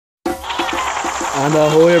And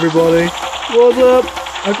ahoy everybody, what's up?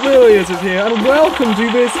 Aquilius is here, and welcome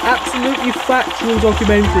to this absolutely factual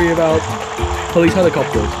documentary about police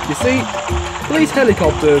helicopters. You see, police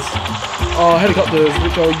helicopters are helicopters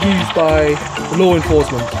which are used by law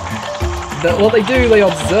enforcement. What they do, they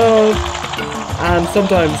observe and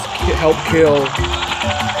sometimes help kill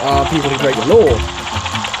people who break the law.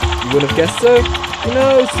 You wouldn't have guessed so? You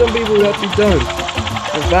know, some people actually don't.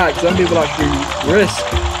 In fact, some people actually risk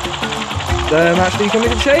them actually coming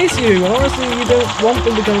to chase you, and honestly, you don't want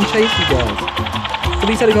them to come and chase you guys. But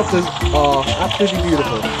these helicopters are absolutely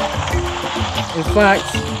beautiful. In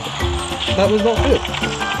fact, that was not good.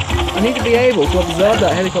 I need to be able to observe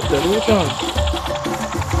that helicopter at all times.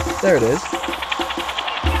 There it is.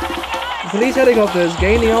 The police helicopters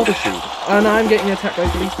gaining altitude, and I'm getting attacked by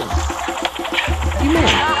policemen. What do you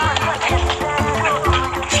mean?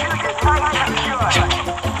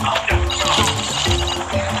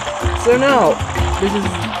 So now, this is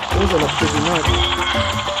also not pretty nice.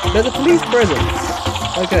 There's a police presence.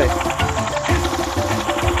 Okay.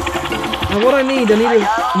 And what I need a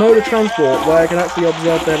mode of transport where I can actually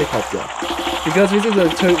observe the helicopter. Because this is a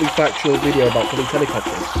totally factual video about police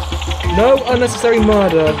helicopters. No unnecessary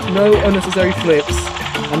murder, no unnecessary flips,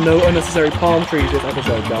 and no unnecessary palm trees this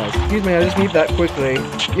episode, guys. Excuse me, I just need that quickly.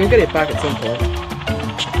 You'll get it back at some point,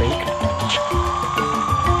 I think.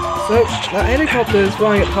 So, that helicopter is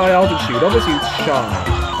flying at high altitude. Obviously it's shy.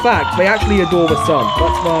 In fact, they actually adore the sun.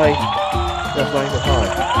 That's why they're flying so high.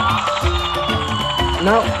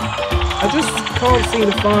 Now, I just can't seem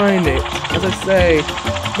to find it. As I say,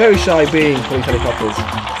 very shy being police helicopters.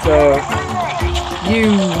 So,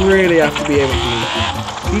 you really have to be able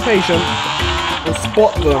to be patient and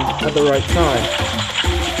spot them at the right time.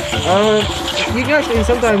 You can actually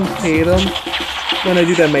sometimes hear them when they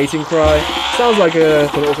do their mating cry. Sounds like a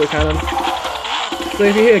auto cannon. So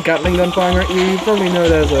if you hear a Gatling gun firing at you, you probably know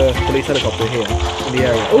there's a police helicopter here in the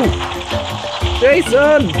area. Oh,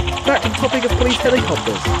 Jason! Back to the topic of police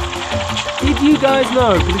helicopters. Did you guys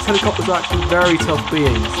know police helicopters are actually very tough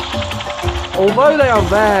beings? Although they are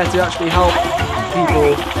there to actually help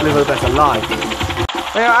people live a better life,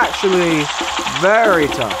 they are actually very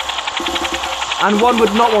tough. And one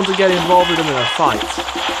would not want to get involved with them in a fight.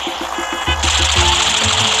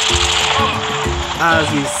 As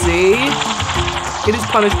you see, it is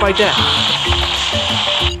punished by death.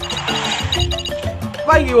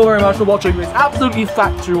 Thank you all very much for watching this absolutely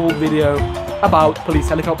factual video about police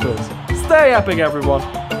helicopters. Stay epic, everyone!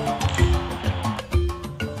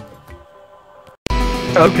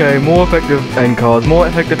 Okay, more effective end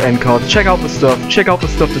cards, check out the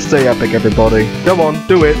stuff to stay epic, everybody. Go on,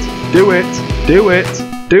 do it.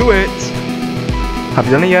 Have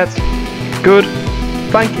you done it yet? Good,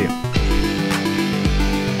 thank you.